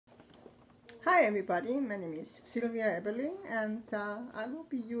Hi everybody, my name is Silvia and I will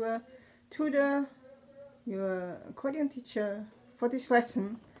be your tutor, your accordion teacher for this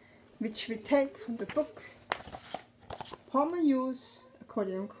lesson, which we take from the book Former Use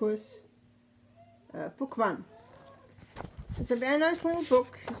Accordion Course, Book 1. It's a very nice little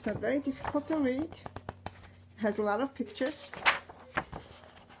book. It's not very difficult to read. It has a lot of pictures.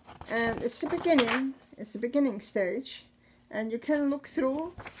 And it's the beginning stage, and you can look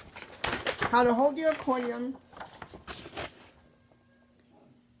through how to hold your accordion.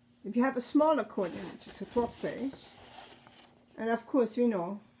 If you have a small accordion, which is a 12 bass, and of course you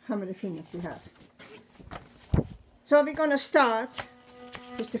know how many fingers we have. So we're going to start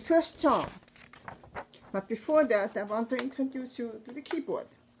with the first song. But before that, I want to introduce you to the keyboard.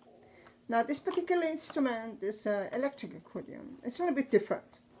 Now this particular instrument is an electric accordion. It's a little bit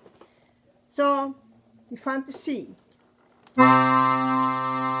different. So we find the C.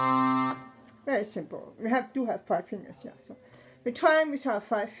 Very simple. We do have 5 fingers, yeah. So we try with our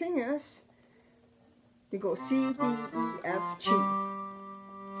 5 fingers. They go C, D, E, F, G.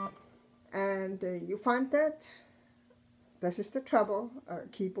 And you find that this is the treble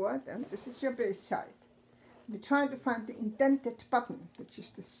keyboard, and this is your bass side. We try to find the indented button, which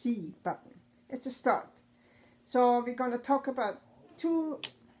is the C button. It's a start. So we're going to talk about two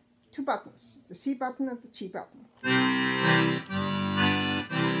buttons, the C button and the G button.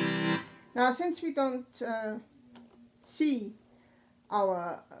 Now, since we don't see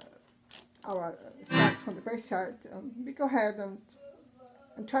our side from the bass side, we go ahead and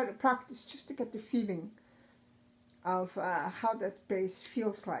try to practice just to get the feeling of how that bass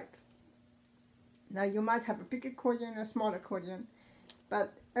feels like. Now, you might have a big accordion or a small accordion,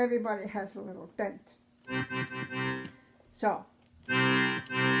 but everybody has a little dent. So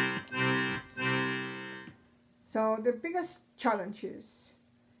the biggest challenge is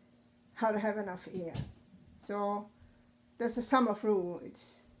how to have enough air. So there's a sum of rule.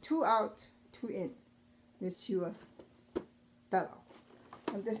 It's 2 out, 2 in with your bellow.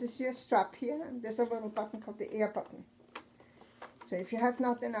 And this is your strap here, and there's a little button called the air button. So if you have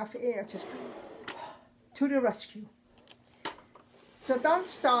not enough air, just to the rescue. So don't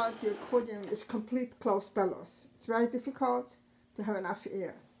start your accordion with complete closed bellows. It's very difficult to have enough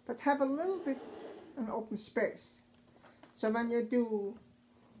air, but have a little bit an open space. So when you do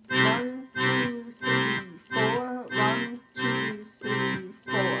 1, 2, 3, 4, 1, 2, 3,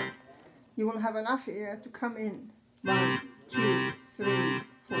 4, you will have enough air to come in. 1, 2, 3,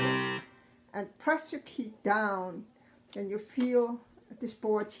 4, and press your key down, and you feel this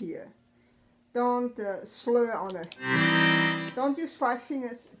board here. Don't slur on it. Don't use 5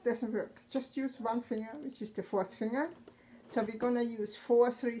 fingers, it doesn't work. Just use 1 finger, which is the 4th finger. So we're going to use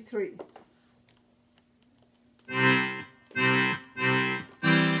 4, 3, 3.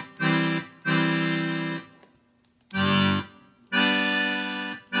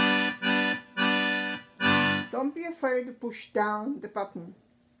 Don't be afraid to push down the button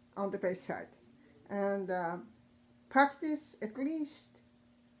on the bass side. And practice at least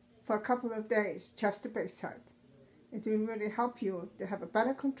for a couple of days just the bass side. It will really help you to have a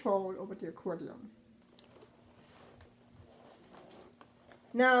better control over the accordion.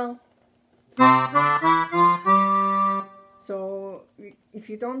 Now, so if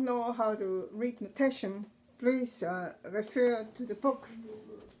you don't know how to read notation, please refer to the book,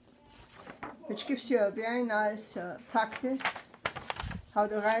 which gives you a very nice practice how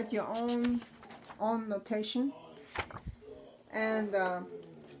to write your own notation. And the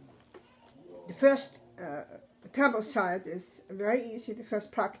first treble side is very easy, the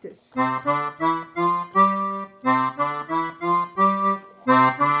first practice.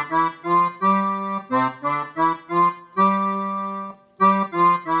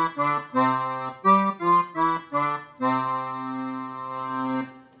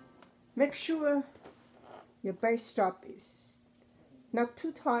 Make sure your bass strap is not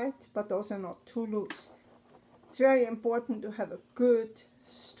too tight, but also not too loose. It's very important to have a good,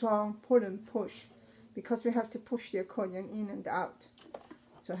 strong pull and push, because we have to push the accordion in and out.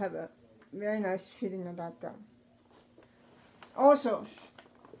 So have a very nice feeling of that down. Also,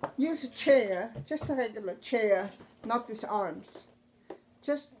 use a chair, just a regular chair, not with arms.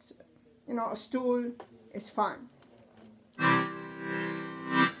 Just, a stool is fine.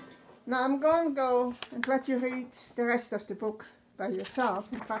 Now I'm going to go and let you read the rest of the book by yourself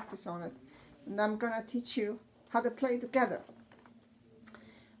and practice on it. And I'm going to teach you how to play together.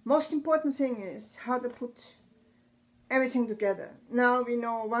 Most important thing is how to put everything together. Now we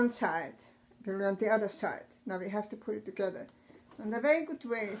know one side, we learn the other side. Now we have to put it together. And the very good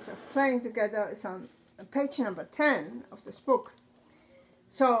ways of playing together is on page number 10 of this book.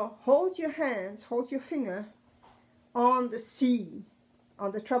 So hold your hands, hold your finger on the C,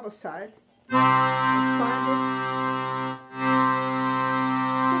 on the treble side, and find it.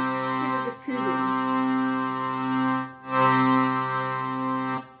 Just give it a feeling.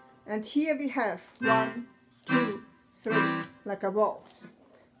 And here we have 1, 2, 3, like a waltz.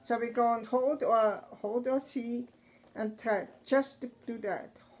 So we go and hold our C and try just to do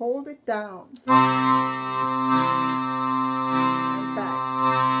that. Hold it down and back.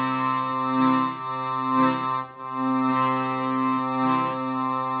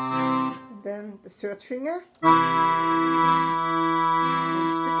 And then the third finger and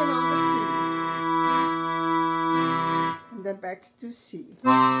stick it on the C. And then back to C.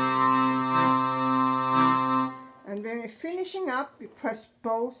 And when we're finishing up, we press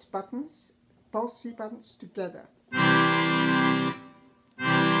both buttons, both C buttons together.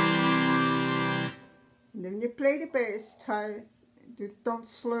 And then when you play the bass, don't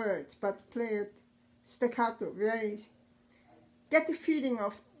slur it, but play it staccato, get the feeling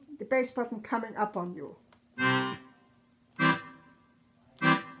of the bass button coming up on you.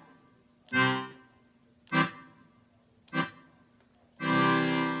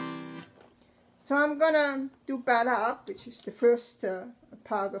 So I'm gonna do Batter Up, which is the first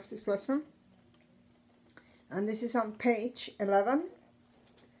part of this lesson. And this is on page 11.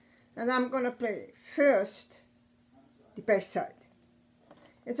 And I'm gonna play first the bass side.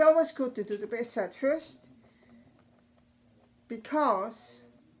 It's always good to do the bass side first, because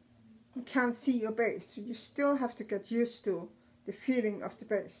you can't see your bass, so you still have to get used to the feeling of the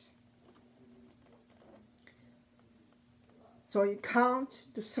bass. So you count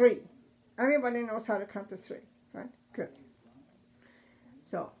to 3. Everybody knows how to count to 3, right? Good.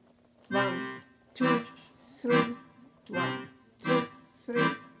 So 1, 2, 3, 1, 2,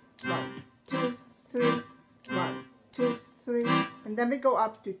 3, 1, 2, 3, 1, 2, 3, and then we go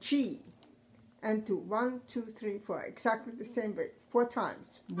up to G and to 1, 2, 3, 4, exactly the same way, 4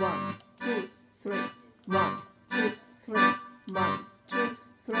 times. 1, 2, 3, 1, 2, 3, 1, 2,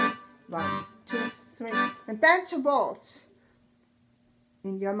 3, 1, 2, 3, and dance a waltz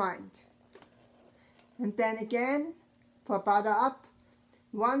in your mind. And then again for Batter Up,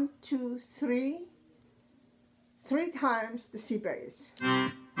 1, 2, 3, 3 times the C bass.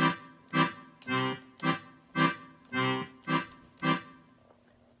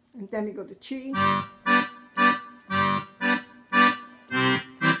 And then we go to G,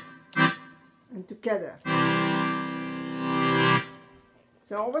 and together.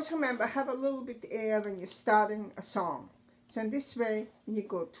 So always remember, have a little bit air when you're starting a song. So in this way, you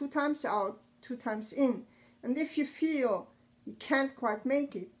go 2 times out, 2 times in. And if you feel you can't quite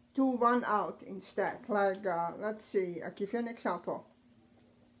make it, do 1 out instead. Like, let's see, I'll give you an example.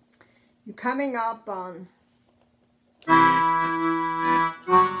 You're coming up on I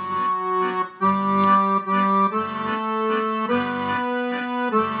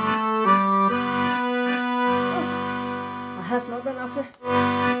have not enough.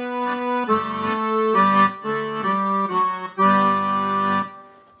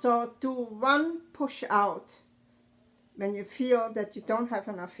 So do 1 push out when you feel that you don't have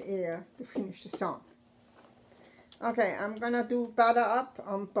enough air to finish the song. Okay, I'm gonna do Batter Up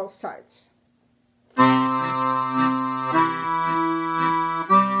on both sides.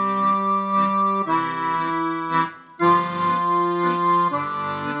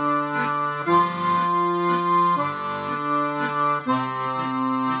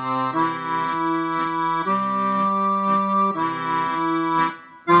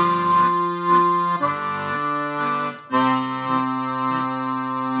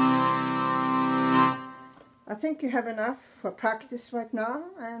 I think you have enough for practice right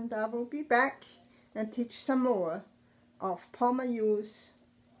now, and I will be back and teach some more of Palmer Hughes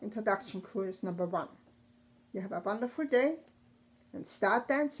Introduction Course number 1. You have a wonderful day and start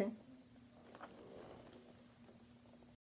dancing.